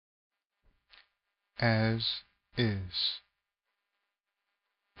as is,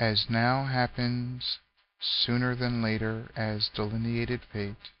 as now happens sooner than later as delineated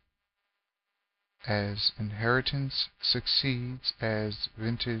fate, as inheritance succeeds as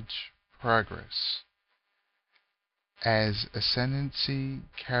vintage progress, as ascendancy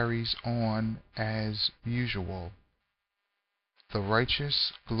carries on as usual. The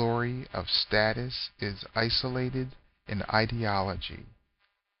righteous glory of status is isolated in ideology,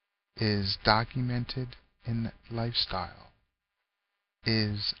 is documented in lifestyle,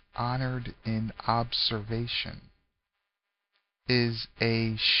 is honored in observation, is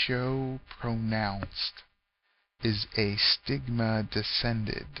a show pronounced, is a stigma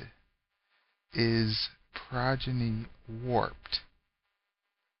descended, is progeny warped,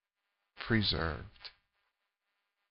 preserved.